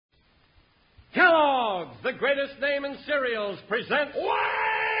Kellogg's, the greatest name in cereals, presents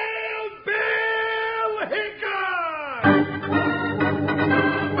Wild Bill Hickok!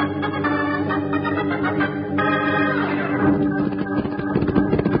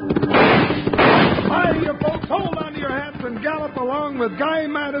 Hi, you folks, hold on to your hats and gallop along with Guy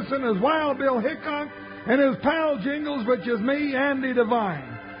Madison as Wild Bill Hickok and his pal Jingles, which is me, Andy Devine.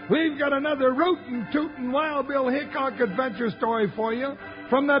 We've got another rootin' tootin' Wild Bill Hickok adventure story for you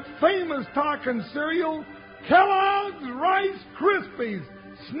from that famous talking cereal, Kellogg's Rice Krispies.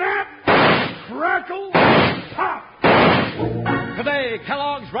 Snap, crackle, pop! Today,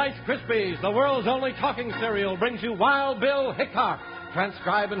 Kellogg's Rice Krispies, the world's only talking cereal, brings you Wild Bill Hickok,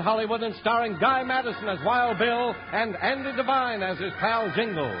 transcribed in Hollywood and starring Guy Madison as Wild Bill and Andy Devine as his pal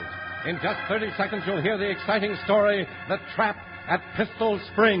Jingles. In just 30 seconds, you'll hear the exciting story, The Trap at Pistol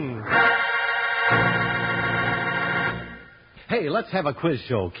Springs. Hey, let's have a quiz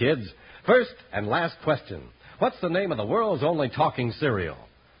show, kids. First and last question. What's the name of the world's only talking cereal?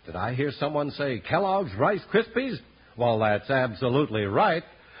 Did I hear someone say Kellogg's Rice Krispies? Well, that's absolutely right.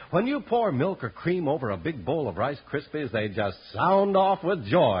 When you pour milk or cream over a big bowl of Rice Krispies, they just sound off with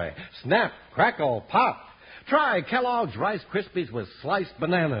joy. Snap, crackle, pop. Try Kellogg's Rice Krispies with sliced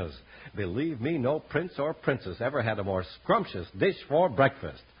bananas. Believe me, no prince or princess ever had a more scrumptious dish for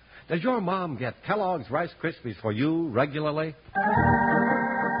breakfast. Does your mom get Kellogg's Rice Krispies for you regularly?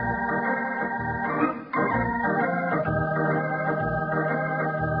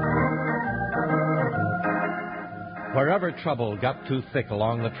 Wherever trouble got too thick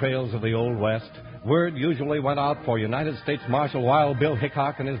along the trails of the Old West, word usually went out for United States Marshal Wild Bill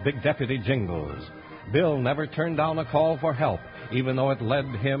Hickok and his big deputy Jingles. Bill never turned down a call for help, even though it led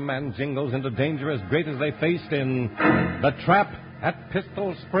him and Jingles into danger as great as they faced in The Trap at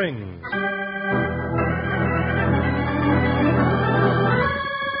Pistol Springs.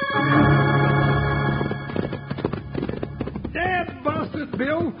 Dad busted,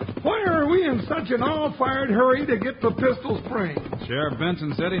 Bill. Why are we in such an all-fired hurry to get to Pistol Springs? Sheriff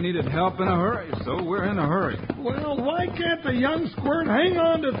Benson said he needed help in a hurry, so we're in a hurry. Well, why can't the young squirt hang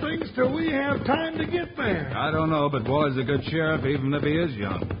on to things till we have time to get there? I don't know, but Wally's a good sheriff, even if he is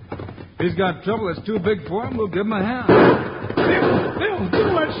young. If he's got trouble that's too big for him, we'll give him a hand. Bill,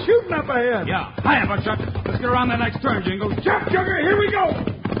 that's shooting up ahead. Yeah. Hiya, Buckshot. Let's get around that next turn, Jingles. Chuck, Sugar, here we go.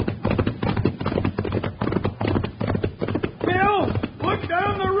 Bill, look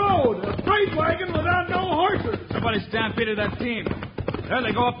down the road. A freight wagon without no horses. Somebody stampeded that team. There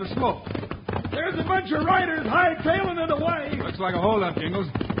they go up the slope. There's a bunch of riders hightailing it away. Looks like a holdup, Jingles.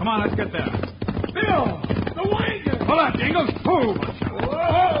 Come on, let's get there. Bill, the wagon. Hold on, Jingles. Whoa, Buckshot.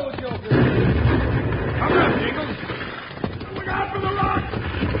 Whoa, Joker. Come on, Jingles. Look out for the rock.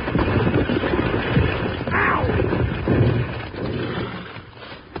 Ow!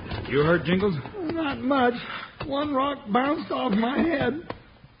 You hurt, Jingles? Not much. One rock bounced off my head.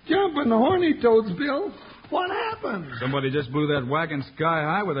 Jumping the horny toads, Bill. What happened? Somebody just blew that wagon sky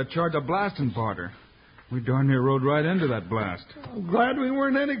high with a charge of blasting powder. We darn near rode right into that blast. I'm glad we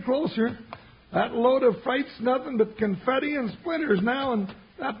weren't any closer. That load of freight's nothing but confetti and splinters now, and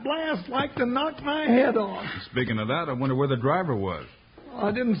that blast like to knock my head off. Speaking of that, I wonder where the driver was. Well,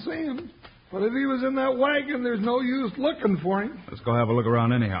 I didn't see him. But if he was in that wagon, there's no use looking for him. Let's go have a look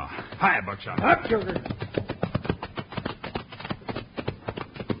around anyhow. Hiya, Buckshot. Up, Sugar.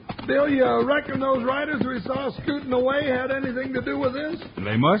 Bill, you reckon those riders we saw scooting away had anything to do with this?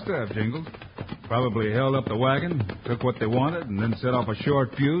 They must have, Jingles. Probably held up the wagon, took what they wanted, and then set off a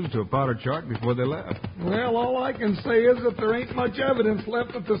short fuse to a powder chart before they left. Well, all I can say is that there ain't much evidence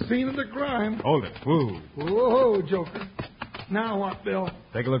left at the scene of the crime. Hold it. Whoa. Whoa, Joker. Now what, Bill?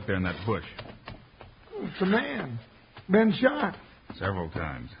 Take a look there in that bush. It's a man. Been shot. Several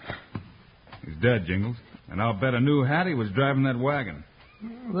times. He's dead, Jingles. And I'll bet a new Hattie was driving that wagon.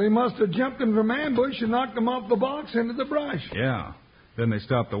 They must have jumped him from ambush and knocked him off the box into the brush. Yeah. Then they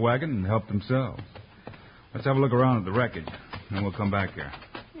stopped the wagon and helped themselves. Let's have a look around at the wreckage, and then we'll come back here.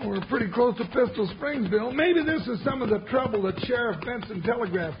 We're pretty close to Pistol Springs, Bill. Maybe this is some of the trouble that Sheriff Benson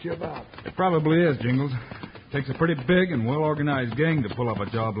telegraphed you about. It probably is, Jingles. Takes a pretty big and well-organized gang to pull up a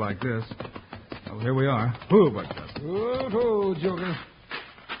job like this. Well, here we are. Whoa, Buckshot. Whoa, Joker.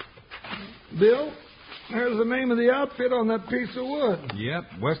 Bill, there's the name of the outfit on that piece of wood. Yep,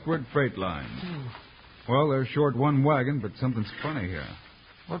 Westward Freight Line. Well, they're short one wagon, but something's funny here.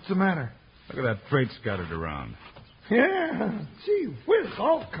 What's the matter? Look at that freight scattered around. Yeah, gee whiz,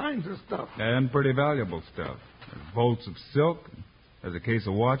 all kinds of stuff. And pretty valuable stuff. There's bolts of silk. There's a case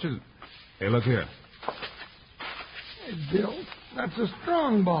of watches. Hey, look here. Hey, Bill, that's a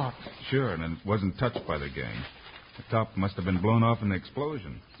strong box. Sure, and it wasn't touched by the gang. The top must have been blown off in the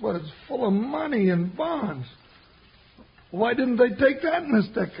explosion. But it's full of money and bonds. Why didn't they take that in the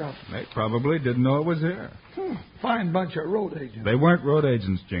stick-up? They probably didn't know it was here. Fine bunch of road agents. They weren't road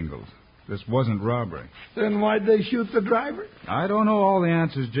agents, Jingles. This wasn't robbery. Then why'd they shoot the driver? I don't know all the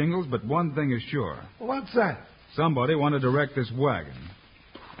answers, Jingles, but one thing is sure. What's that? Somebody wanted to wreck this wagon.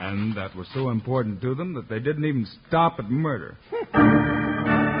 And that was so important to them that they didn't even stop at murder.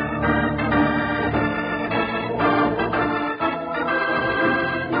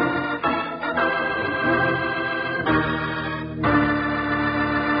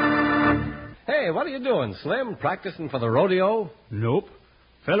 Hey, what are you doing, Slim? Practicing for the rodeo? Nope.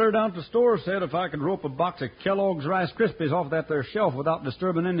 Feller down at the store said if I could rope a box of Kellogg's Rice Krispies off that there shelf without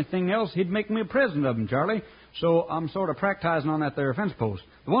disturbing anything else, he'd make me a present of them, Charlie. So I'm sort of practicing on that there fence post.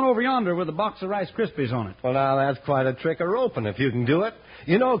 The one over yonder with a box of Rice Krispies on it. Well, now, that's quite a trick of roping if you can do it.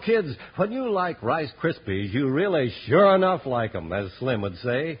 You know, kids, when you like Rice Krispies, you really sure enough like 'em, as Slim would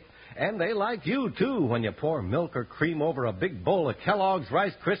say. And they like you, too. When you pour milk or cream over a big bowl of Kellogg's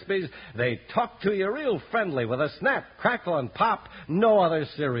Rice Krispies, they talk to you real friendly with a snap, crackle, and pop no other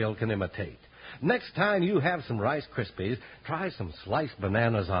cereal can imitate. Next time you have some Rice Krispies, try some sliced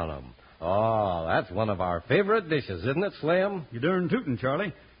bananas on 'em. Oh, that's one of our favorite dishes, isn't it, Slim? You darn tootin',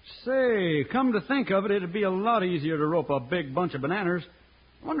 Charlie. Say, come to think of it, it'd be a lot easier to rope a big bunch of bananas.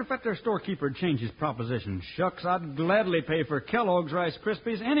 I wonder if that there storekeeper'd change his proposition. Shucks, I'd gladly pay for Kellogg's Rice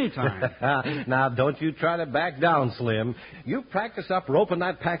Krispies any time. Now, don't you try to back down, Slim. You practice up roping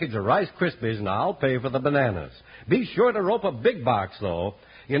that package of Rice Krispies, and I'll pay for the bananas. Be sure to rope a big box, though.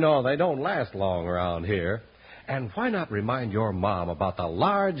 You know, they don't last long around here. And why not remind your mom about the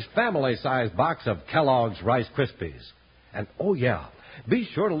large family-sized box of Kellogg's Rice Krispies? And, oh, yeah, be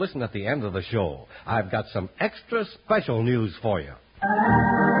sure to listen at the end of the show. I've got some extra special news for you.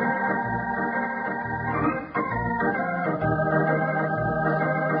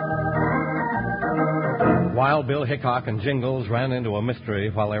 Wild Bill Hickok and Jingles ran into a mystery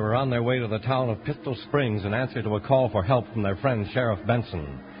while they were on their way to the town of Pistol Springs in answer to a call for help from their friend Sheriff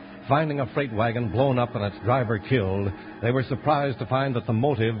Benson. Finding a freight wagon blown up and its driver killed, they were surprised to find that the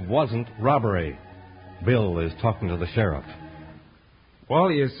motive wasn't robbery. Bill is talking to the sheriff.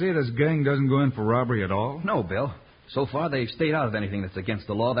 Well, you see, this gang doesn't go in for robbery at all? No, Bill. So far, they've stayed out of anything that's against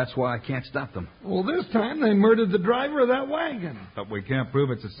the law. That's why I can't stop them. Well, this time they murdered the driver of that wagon. But we can't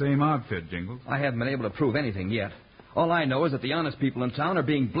prove it's the same outfit, Jingles. I haven't been able to prove anything yet. All I know is that the honest people in town are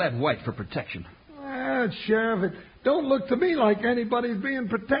being bled white for protection. Sheriff, it don't look to me like anybody's being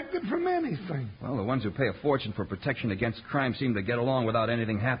protected from anything. Well, the ones who pay a fortune for protection against crime seem to get along without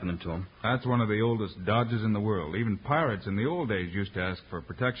anything happening to them. That's one of the oldest dodges in the world. Even pirates in the old days used to ask for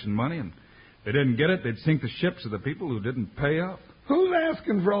protection money, and if they didn't get it, they'd sink the ships of the people who didn't pay up. Who's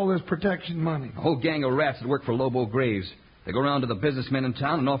asking for all this protection money? A whole gang of rats that work for Lobo Graves. They go around to the businessmen in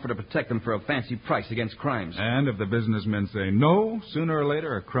town and offer to protect them for a fancy price against crimes. And if the businessmen say no, sooner or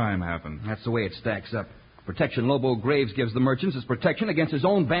later a crime happens. That's the way it stacks up. Protection Lobo Graves gives the merchants is protection against his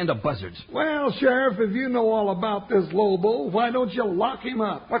own band of buzzards. Well, Sheriff, if you know all about this Lobo, why don't you lock him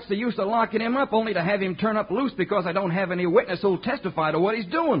up? What's the use of locking him up only to have him turn up loose because I don't have any witness who'll testify to what he's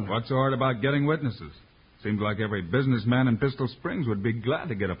doing? What's so hard about getting witnesses? Seems like every businessman in Pistol Springs would be glad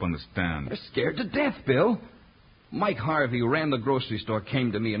to get up on the stand. They're scared to death, Bill. Mike Harvey, who ran the grocery store,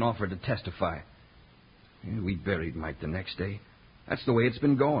 came to me and offered to testify. We buried Mike the next day. That's the way it's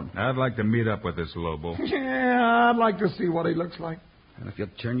been going. I'd like to meet up with this Lobo. Yeah, I'd like to see what he looks like. And if you'll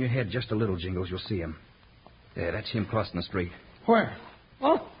turn your head just a little, Jingles, you'll see him. There, that's him crossing the street. Where?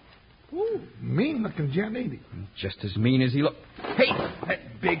 Oh, mean-looking gent, ain't he? Just as mean as he look. Hey,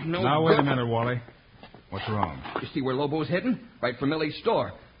 that big nose. Now, wait a minute, Wally. What's wrong? You see where Lobo's heading? Right for Millie's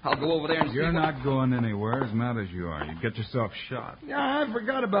store. I'll go over there and see. You're not going anywhere, as mad as you are. You'd get yourself shot. Yeah, I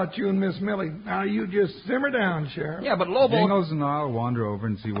forgot about you and Miss Millie. Now, you just simmer down, Sheriff. Yeah, but Lobo... Jingles and I'll wander over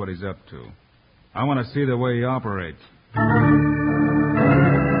and see what he's up to. I want to see the way he operates.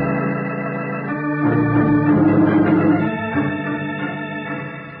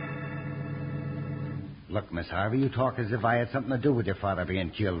 Look, Miss Harvey, you talk as if I had something to do with your father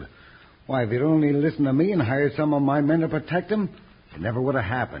being killed. Why, if you'd only listened to me and hired some of my men to protect him, it never would have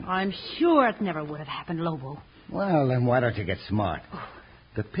happened. I'm sure it never would have happened, Lobo. Well, then why don't you get smart?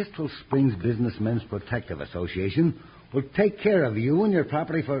 The Pistol Springs Businessmen's Protective Association will take care of you and your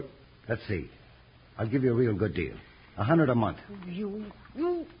property for... Let's see. I'll give you a real good deal. $100 a month. You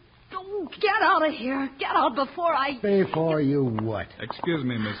don't get out of here. Get out before I... Before you what? Excuse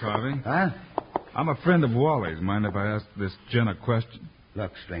me, Miss Harvey. Huh? I'm a friend of Wally's. Mind if I ask this gent a question?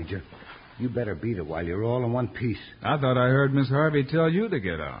 Look, stranger, you better beat it while you're all in one piece. I thought I heard Miss Harvey tell you to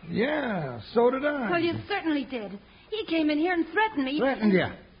get out. Yeah, so did I. Well, you certainly did. He came in here and threatened me. Threatened you?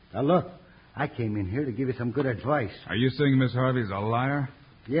 Now, look, I came in here to give you some good advice. Are you saying Miss Harvey's a liar?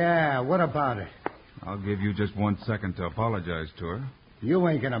 Yeah, what about it? I'll give you just 1 second to apologize to her. You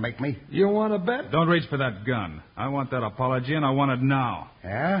ain't gonna make me. You want to bet? Don't reach for that gun. I want that apology, and I want it now.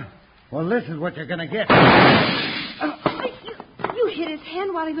 Yeah? Well, this is what you're gonna get. You hit his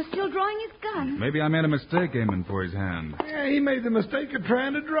hand while he was still drawing his gun. Maybe I made a mistake aiming for his hand. Yeah, he made the mistake of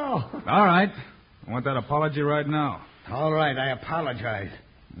trying to draw. All right. I want that apology right now. All right, I apologize.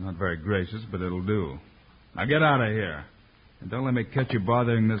 Not very gracious, but it'll do. Now get out of here. And don't let me catch you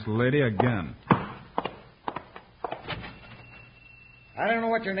bothering this lady again. I don't know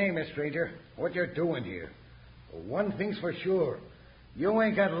what your name is, stranger, what you're doing here. But one thing's for sure. You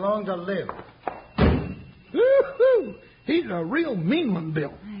ain't got long to live. Woo-hoo! He's a real mean one,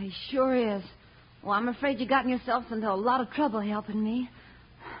 Bill. He sure is. Well, I'm afraid you gotten yourself into a lot of trouble helping me.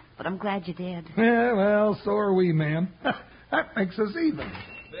 But I'm glad you did. Yeah, well, so are we, ma'am. That makes us even.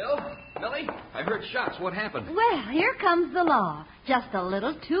 Bill? Millie? I heard shots. What happened? Well, here comes the law. Just a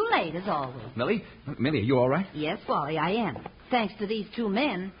little too late, as always. Millie? Millie, are you all right? Yes, Wally, I am. Thanks to these two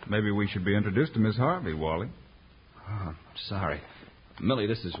men. Maybe we should be introduced to Miss Harvey, Wally. Oh, sorry. Millie,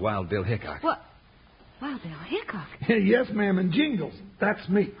 this is Wild Bill Hickok. What? Well, Bill Hickok. Yes, ma'am, and Jingles. That's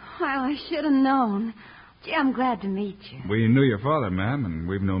me. Well, I should have known. Gee, I'm glad to meet you. We knew your father, ma'am, and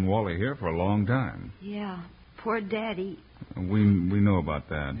we've known Wally here for a long time. Yeah, poor Daddy. We know about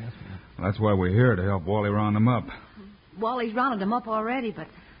that. Yes, ma'am. That's why we're here, to help Wally round him up. Wally's rounded him up already, but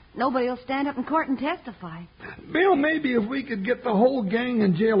nobody will stand up in court and testify. Bill, maybe if we could get the whole gang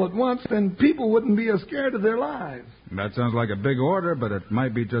in jail at once, then people wouldn't be as scared of their lives. That sounds like a big order, but it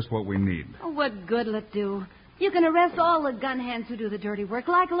might be just what we need. Oh, what good will it do? You can arrest all the gun hands who do the dirty work,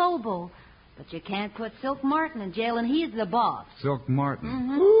 like Lobo. But you can't put Silk Martin in jail, and he's the boss. Silk Martin?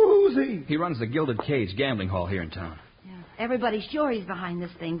 Mm-hmm. Who's he? He runs the Gilded Cage gambling hall here in town. Yeah. Everybody's sure he's behind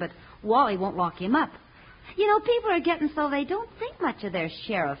this thing, but Wally won't lock him up. You know, people are getting so they don't think much of their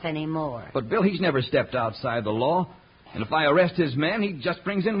sheriff anymore. But, Bill, he's never stepped outside the law. And if I arrest his men, he just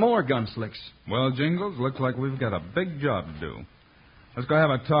brings in more gunslicks. Well, Jingles, looks like we've got a big job to do. Let's go have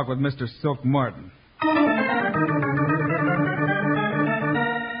a talk with Mr. Silk Martin.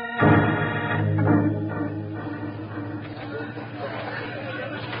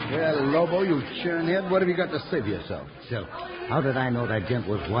 Well, Lobo, you churnhead, what have you got to say for yourself? Silk, how did I know that gent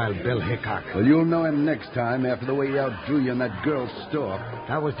was Wild Bill Hickok? Well, you'll know him next time after the way he outdrew you in that girl's store.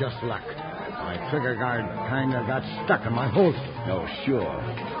 That was just luck. My trigger guard kind of got stuck in my holster. Oh, sure.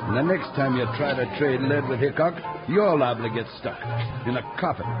 And the next time you try to trade lead with Hickok, you're liable to get stuck in a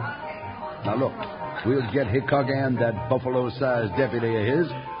coffin. Now, look, we'll get Hickok and that buffalo-sized deputy of his,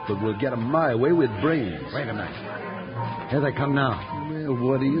 but we'll get 'em my way with brains. Wait a minute. Here they come now. Well,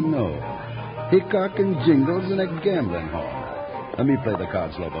 what do you know? Hickok and Jingles in a gambling hall. Let me play the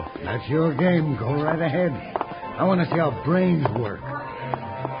cards, Lobo. That's your game. Go right ahead. I want to see how brains work.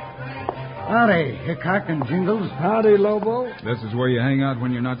 Howdy, Hickok and Jingles. Howdy, Lobo. This is where you hang out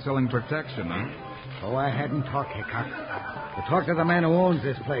when you're not selling protection, huh? Oh, I hadn't talked, Hickok. I talked to the man who owns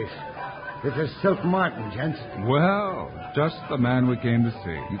this place. This is Silk Martin, gents. Well, just the man we came to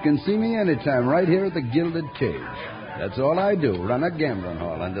see. You can see me anytime right here at the Gilded Cage. That's all I do, run a gambling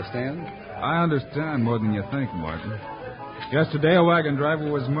hall, understand? I understand more than you think, Martin. Yesterday, a wagon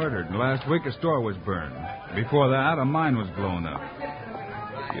driver was murdered, and last week a store was burned. Before that, a mine was blown up.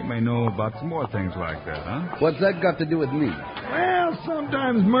 You may know about some more things like that, huh? What's that got to do with me? Well,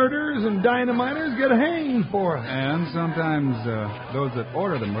 sometimes murderers and dynamiters get hanged for us. And sometimes those that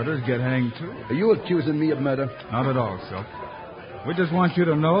order the murders get hanged, too. Are you accusing me of murder? Not at all, Silk. We just want you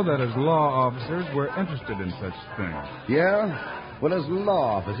to know that as law officers, we're interested in such things. Yeah? Well, as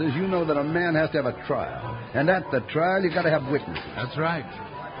law officers, you know that a man has to have a trial. And at the trial, you got to have witnesses. That's right.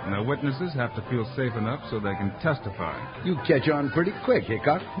 And the witnesses have to feel safe enough so they can testify. You catch on pretty quick,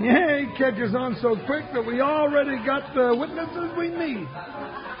 Hickok. Yeah, he catches on so quick that we already got the witnesses we need.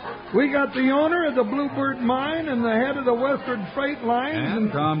 We got the owner of the Bluebird Mine and the head of the Western Freight Lines.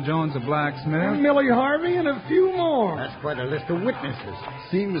 And Tom Jones, the blacksmith. And Millie Harvey and a few more. That's quite a list of witnesses.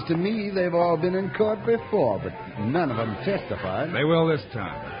 Seems to me they've all been in court before, but none of them testified. They will this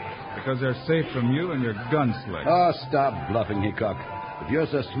time, because they're safe from you and your gunslick. Oh, stop bluffing, Hickok. If you're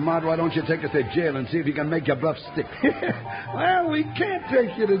so smart, why don't you take us to jail and see if you can make your bluff stick? Well, we can't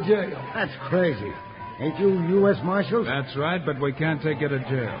take you to jail. That's crazy. Ain't you U.S. Marshals? That's right, but we can't take you to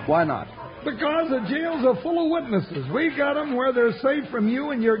jail. Why not? Because the jails are full of witnesses. We got them where they're safe from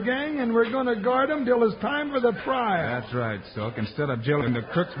you and your gang, and we're going to guard them till it's time for the trial. That's right, Silk. Instead of jailing the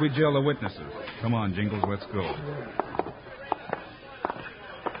crooks, we jail the witnesses. Come on, Jingles, let's go.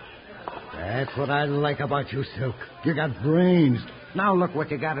 That's what I like about you, Silk. You got brains. Now look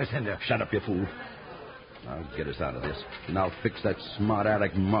what you got us into. Shut up, you fool. I'll get us out of this. And I'll fix that smart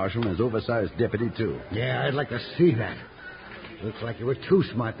aleck marshal and his oversized deputy, too. Yeah, I'd like to see that. Looks like you were too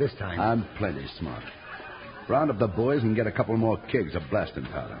smart this time. I'm plenty smart. Round up the boys and get a couple more kegs of blasting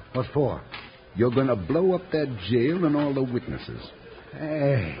powder. What for? You're going to blow up that jail and all the witnesses.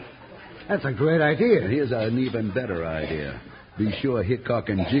 Hey, that's a great idea. And here's an even better idea. Be sure Hickok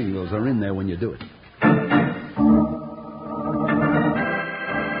and Jingles are in there when you do it.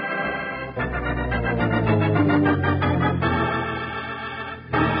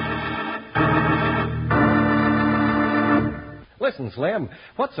 Listen, Slim,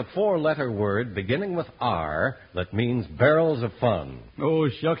 what's a four-letter word beginning with R that means barrels of fun? Oh,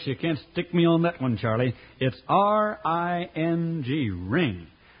 shucks, you can't stick me on that one, Charlie. It's R-I-N-G, ring.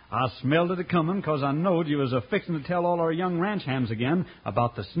 I smelled it a-comin' 'cause I knowed you was a-fixin' to tell all our young ranch hands again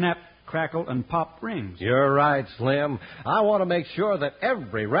about the snap, crackle, and pop rings. You're right, Slim. I want to make sure that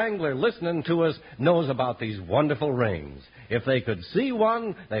every wrangler listening to us knows about these wonderful rings. If they could see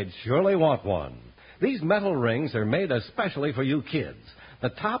one, they'd surely want one. These metal rings are made especially for you kids. The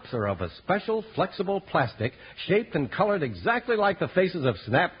tops are of a special flexible plastic shaped and colored exactly like the faces of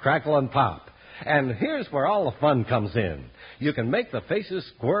Snap, Crackle, and Pop. And here's where all the fun comes in. You can make the faces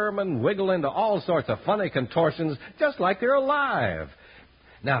squirm and wiggle into all sorts of funny contortions just like they're alive.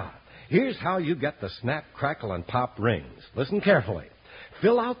 Now, here's how you get the Snap, Crackle, and Pop rings. Listen carefully.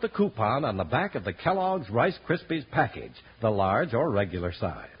 Fill out the coupon on the back of the Kellogg's Rice Krispies package, the large or regular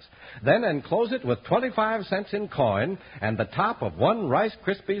size. Then enclose it with 25 cents in coin and the top of one Rice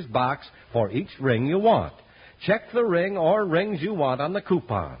Krispies box for each ring you want. Check the ring or rings you want on the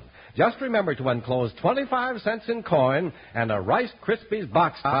coupon. Just remember to enclose 25 cents in coin and a Rice Krispies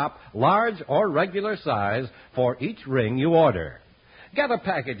box top, large or regular size, for each ring you order. Get a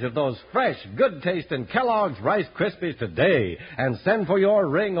package of those fresh, good-tasting Kellogg's Rice Krispies today and send for your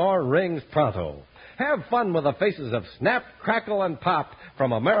ring or rings pronto. Have fun with the faces of Snap, Crackle, and Pop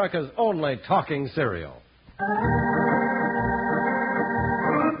from America's only talking cereal.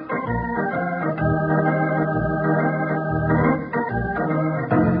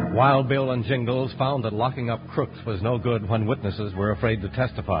 Wild Bill and Jingles found that locking up crooks was no good when witnesses were afraid to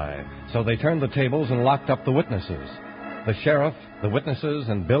testify, so they turned the tables and locked up the witnesses. The sheriff, the witnesses,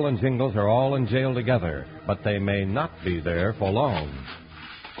 and Bill and Jingles are all in jail together, but they may not be there for long.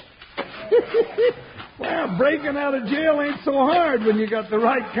 Well, breaking out of jail ain't so hard when you got the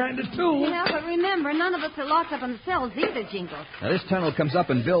right kind of tools. Yeah, but remember, none of us are locked up in the cells either, Jingles. Now, this tunnel comes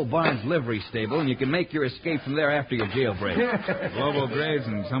up in Bill Barnes' livery stable, and you can make your escape from there after your jailbreak. Lobo Graves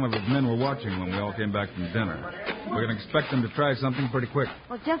and some of his men were watching when we all came back from dinner. We can expect them to try something pretty quick.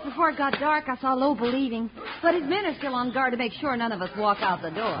 Well, just before it got dark, I saw Lobo leaving. But his men are still on guard to make sure none of us walk out the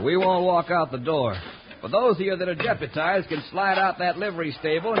door. We won't walk out the door. But those of you that are deputized can slide out that livery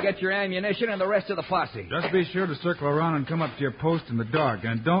stable and get your ammunition and the rest of the posse. Just be sure to circle around and come up to your post in the dark,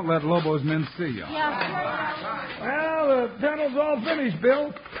 and don't let Lobo's men see you. Yeah. Well, the tunnel's all finished,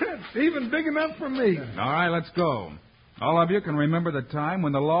 Bill. It's even big enough for me. All right, let's go. All of you can remember the time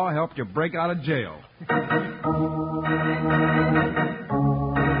when the law helped you break out of jail.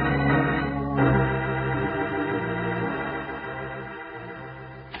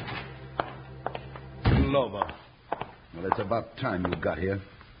 Lobo. Well, it's about time you got here.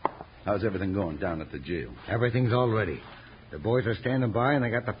 How's everything going down at the jail? Everything's all ready. The boys are standing by, and they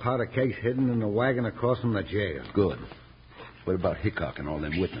got the powder kegs hidden in the wagon across from the jail. Good. What about Hickok and all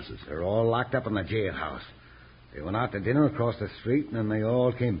them witnesses? They're all locked up in the jailhouse. They went out to dinner across the street, and then they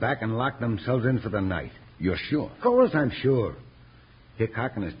all came back and locked themselves in for the night. You're sure? Of course I'm sure.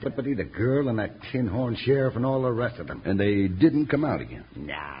 Hickok and his deputy, the girl, and that tin-horn sheriff, and all the rest of them. And they didn't come out again?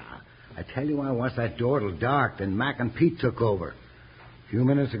 Nah. I tell you, I watched that door till dark, then Mac and Pete took over. A few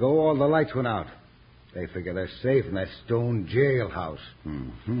minutes ago, all the lights went out. They figure they're safe in that stone jailhouse.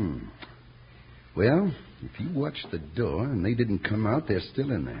 Mm-hmm. Well, if you watched the door and they didn't come out, they're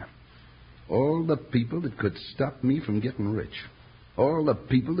still in there. All the people that could stop me from getting rich. All the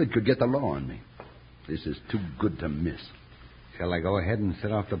people that could get the law on me. This is too good to miss. Shall I go ahead and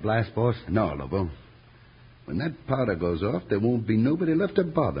set off the blast, boss? No, Lobo. When that powder goes off, there won't be nobody left to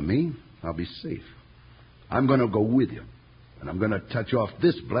bother me. I'll be safe. I'm going to go with you. And I'm going to touch off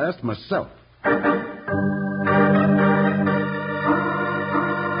this blast myself.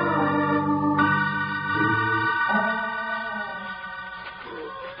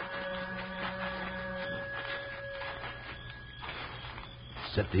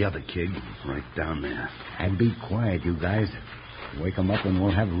 Set the other keg right down there. And be quiet, you guys. Wake 'em up and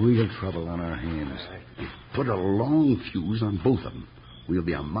we'll have real trouble on our hands. Put a long fuse on both of them. We'll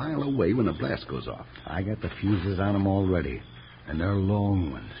be a mile away when the blast goes off. I got the fuses on them already, and they're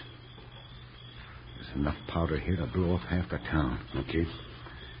long ones. There's enough powder here to blow up half the town. Okay.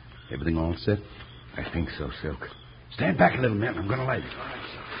 Everything all set? I think so, Silk. Stand back a little, man. I'm going to light it.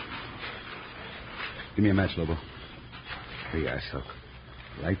 Give me a match, Lobo. Here you are, Silk.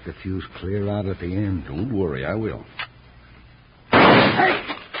 Light the fuse clear out at the end. Don't worry, I will. Hey!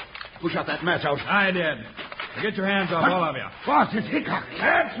 Who shot that match out? I did. Now get your hands off, all of you. Boss, it's Hickok.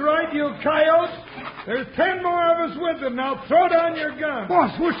 That's right, you coyotes. There's 10 more of us with them. Now throw down your gun.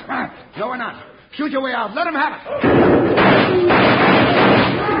 Boss, we're trapped. No, we're not. Shoot your way out. Let him have it.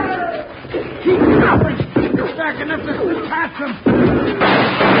 Keep stopping. You're backing up to catch them.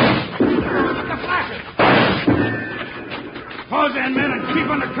 The flashes. Close in, men, and keep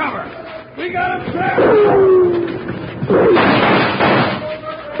under cover. We got him trapped.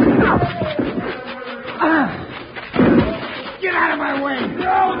 Get out of my way.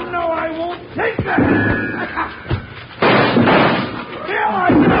 No, I won't take that. Bill, I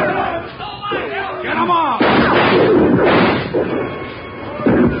got Get them off.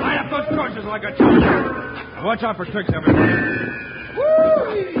 Line up those torches like a charger. Now watch out for tricks, everybody.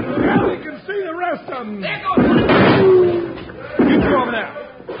 Woo! Now we can see the rest of them. There goes one. You two over there.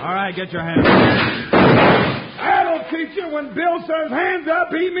 All right, get your hands. That'll teach you. When Bill says hands up,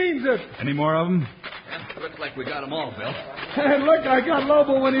 he means it. Any more of them? Looks like we got them all, Bill. And look, I got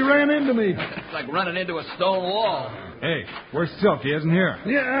Lobo when he ran into me. It's like running into a stone wall. Hey, where's Silk? He isn't here.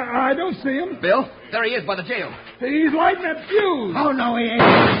 Yeah, I don't see him. Bill, there he is by the jail. He's lighting that fuse. Oh, no, he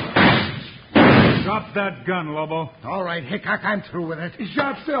ain't. Drop that gun, Lobo. All right, Hickok, I'm through with it. He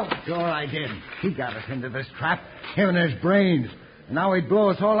shot Silk. Sure I did. He got us into this trap. Him and his brains. Now he'd blow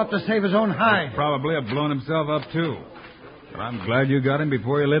us all up to save his own hide. Probably have blown himself up, too. But I'm glad you got him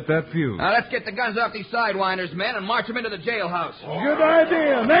before he lit that fuse. Now, let's get the guns off these sidewinders, men, and march them into the jailhouse. Good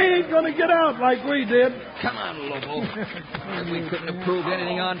idea. They ain't going to get out like we did. Come on, Lobo. We couldn't have proved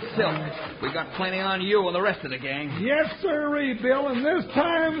anything on Silk. We got plenty on you and the rest of the gang. Yes, sirree, Bill, and this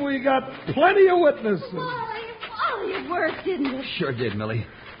time we got plenty of witnesses. Oh, it worked, didn't it? Sure did, Millie.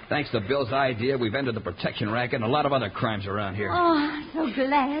 Thanks to Bill's idea, we've ended the protection racket and a lot of other crimes around here. Oh, I'm so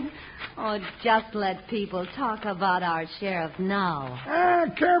glad. Oh, just let people talk about our sheriff now.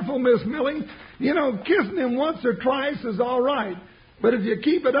 Careful, Miss Millie. You know, kissing him once or twice is all right. But if you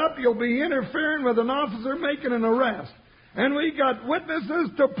keep it up, you'll be interfering with an officer making an arrest. And we got witnesses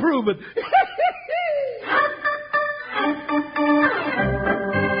to prove it.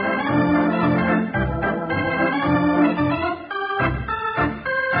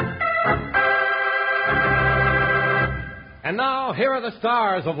 And now, here are the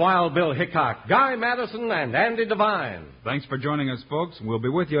stars of Wild Bill Hickok, Guy Madison and Andy Devine. Thanks for joining us, folks. We'll be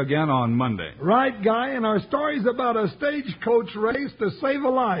with you again on Monday. Right, Guy, and our story's about a stagecoach race to save a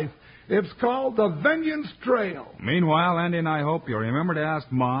life. It's called the Vengeance Trail. Meanwhile, Andy and I hope you'll remember to ask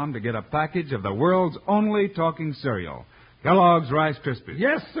Mom to get a package of the world's only talking cereal, Kellogg's Rice Krispies.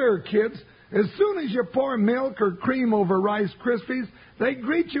 Yes, sir, kids. As soon as you pour milk or cream over Rice Krispies, they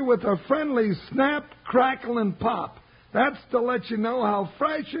greet you with a friendly snap, crackle, and pop. That's to let you know how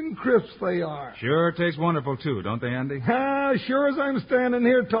fresh and crisp they are. Sure taste wonderful, too, don't they, Andy? Sure as I'm standing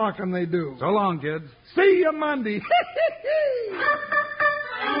here talking, they do. So long, kids. See you Monday.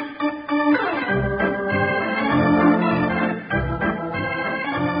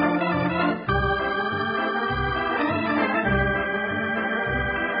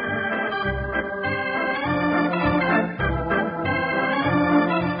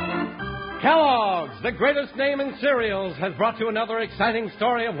 Kellogg's, the greatest name in cereals, has brought you another exciting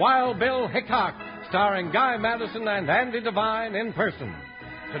story of Wild Bill Hickok, starring Guy Madison and Andy Devine in person.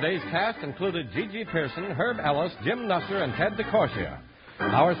 Today's cast included Gigi Pearson, Herb Ellis, Jim Nusser, and Ted DeCorsia.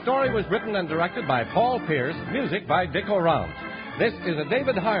 Our story was written and directed by Paul Pierce, music by Dick O'Round. This is a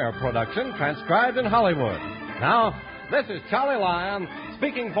David Heyer production, transcribed in Hollywood. Now, this is Charlie Lyon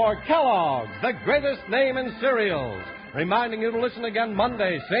speaking for Kellogg's, the greatest name in cereals, reminding you to listen again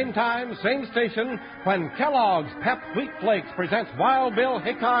Monday, same time, same station, when Kellogg's Pep Wheat Flakes presents Wild Bill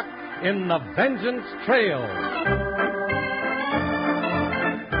Hickok in the Vengeance Trail.